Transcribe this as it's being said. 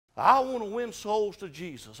I want to win souls to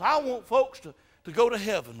Jesus. I want folks to go to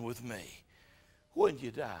heaven with me when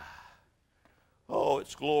you die. Oh,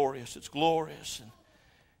 it's glorious. It's glorious.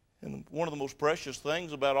 And one of the most precious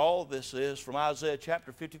things about all of this is from Isaiah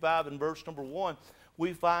chapter 55 and verse number 1,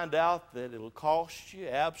 we find out that it'll cost you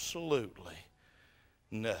absolutely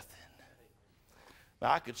nothing.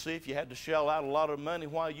 Now, I could see if you had to shell out a lot of money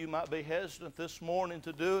why you might be hesitant this morning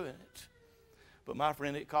to do it. But my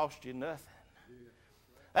friend, it costs you nothing.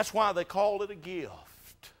 That's why they call it a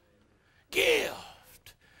gift.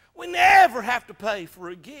 Gift. We never have to pay for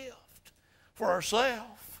a gift for ourselves.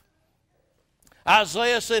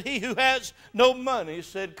 Isaiah said, he who has no money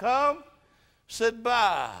said, come, said,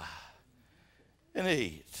 buy and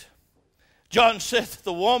eat. John said to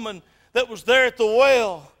the woman that was there at the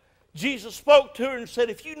well, Jesus spoke to her and said,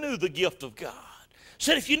 if you knew the gift of God,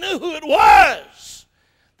 said if you knew who it was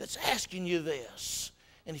that's asking you this,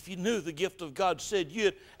 and if you knew the gift of God, said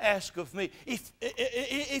you'd ask of me.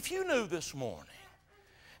 If you knew this morning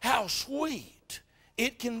how sweet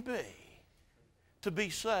it can be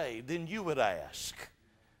saved, then you would ask.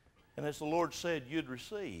 And as the Lord said, you'd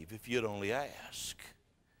receive if you'd only ask.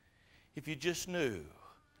 If you just knew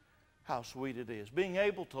how sweet it is. Being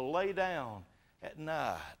able to lay down at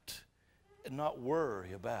night and not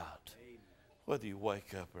worry about whether you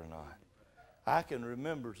wake up or not. I can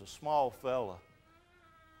remember as a small fella,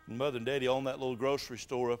 Mother and Daddy owned that little grocery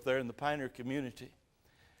store up there in the Payne community.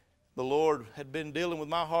 The Lord had been dealing with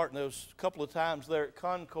my heart, and there was a couple of times there at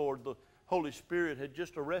Concord, the Holy Spirit had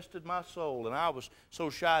just arrested my soul, and I was so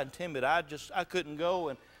shy and timid, I couldn't go,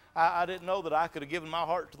 and I didn't know that I could have given my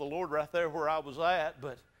heart to the Lord right there where I was at,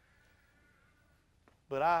 but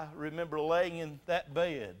I remember laying in that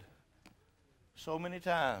bed so many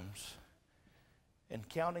times and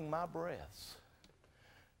counting my breaths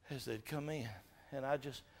as they'd come in, and I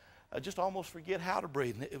just almost forget how to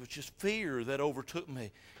breathe. And it was just fear that overtook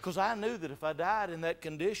me, because I knew that if I died in that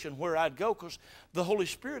condition, where I'd go, because the Holy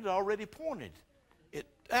Spirit had already pointed it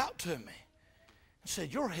out to me and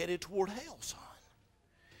said, you're headed toward hell, son.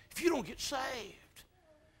 If you don't get saved,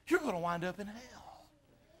 you're going to wind up in hell.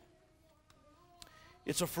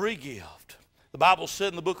 It's a free gift. The Bible said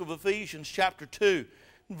in the book of Ephesians chapter 2,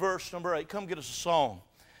 verse number 8. Come get us a song.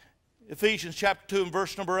 Ephesians chapter 2 and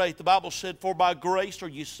verse number 8, the Bible said, for by grace are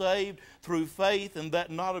you saved through faith, and that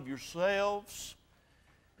not of yourselves.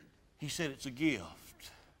 He said it's a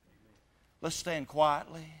gift. Let's stand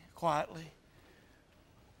quietly.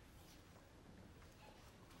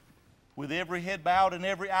 With every head bowed and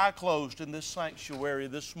every eye closed in this sanctuary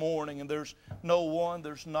this morning, and there's no one,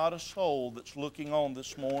 there's not a soul that's looking on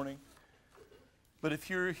this morning. But if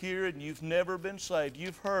you're here and you've never been saved,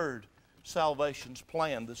 you've heard salvation's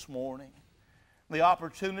plan this morning. The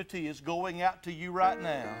opportunity is going out to you right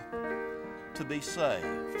now to be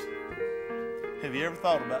saved. Have you ever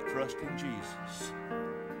thought about trusting Jesus?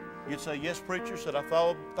 You'd say, yes, preacher, said I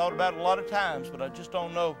thought about it a lot of times, but I just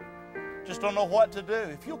don't know what to do.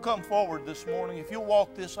 If you'll come forward this morning, if you'll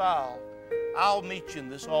walk this aisle, I'll meet you in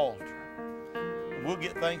this altar. And we'll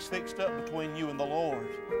get things fixed up between you and the Lord.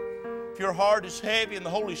 If your heart is heavy and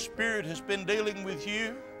the Holy Spirit has been dealing with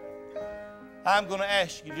you, I'm going to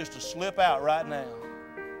ask you just to slip out right now.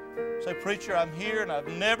 Say, preacher, I'm here and I've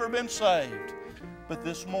never been saved. But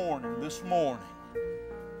this morning,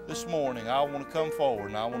 I want to come forward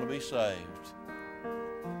and I want to be saved.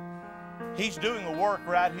 He's doing a work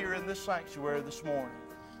right here in this sanctuary this morning.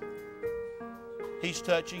 He's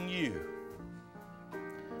touching you.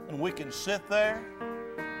 And we can sit there.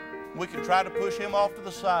 We can try to push him off to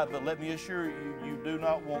the side, but let me assure you, you do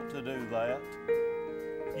not want to do that.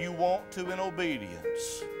 You want to, in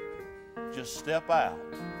obedience, just step out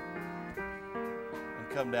and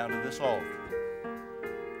come down to this altar.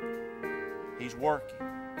 He's working.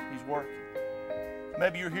 He's working.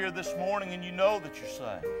 Maybe you're here this morning and you know that you're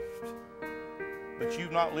saved, but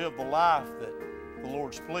you've not lived the life that the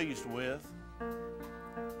Lord's pleased with.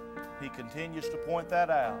 He continues to point that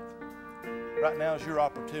out. Right now is your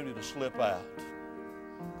opportunity to slip out.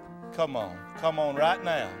 Come on right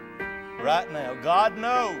now. Right now. God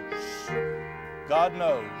knows. God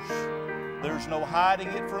knows. There's no hiding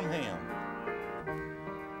it from Him.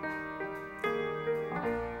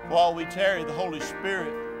 While we tarry, the Holy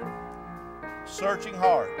Spirit searching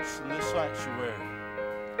hearts in this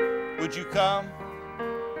sanctuary. Would you come?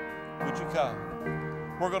 Would you come?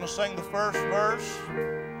 We're going to sing the first verse.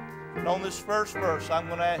 And on this first verse, I'm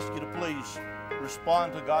going to ask you to please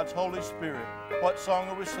respond to God's Holy Spirit. What song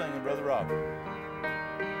are we singing, Brother Robert?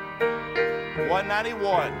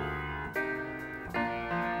 191.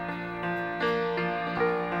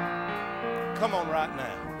 Come on right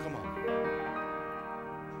now. Come on.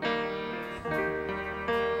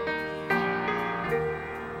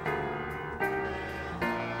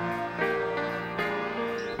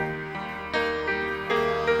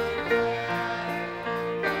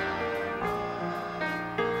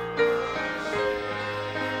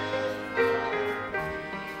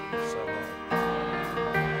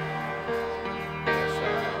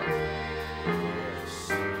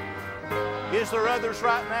 Is there others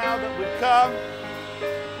right now that would come?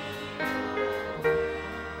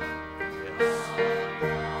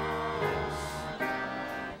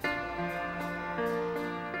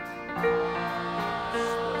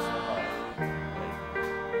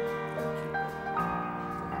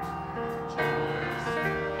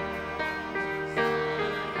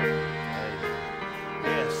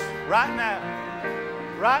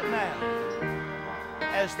 Right now,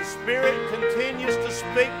 as the Spirit continues to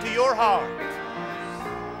speak to your heart,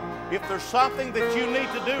 if there's something that you need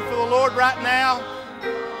to do for the Lord right now,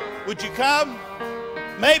 would you come?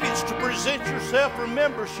 Maybe it's to present yourself for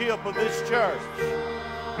membership of this church.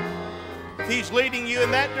 If He's leading you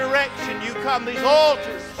in that direction, you come. These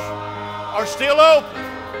altars are still open,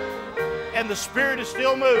 and the Spirit is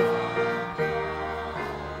still moving.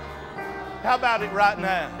 How about it right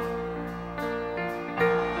now?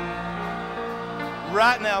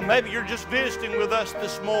 Right now, maybe you're just visiting with us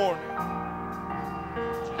this morning.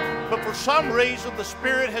 But for some reason, the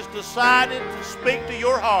Spirit has decided to speak to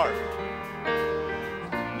your heart.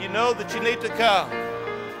 You know that you need to come.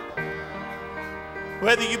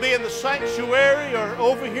 Whether you be in the sanctuary or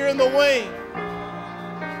over here in the wing,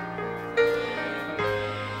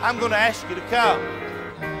 I'm going to ask you to come.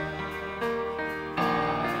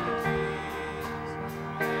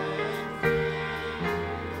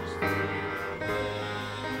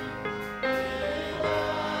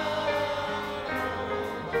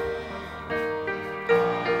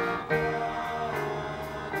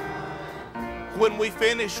 When we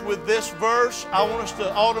finish with this verse, I want us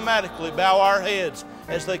to automatically bow our heads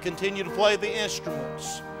as they continue to play the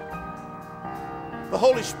instruments. The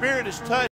Holy Spirit is touching.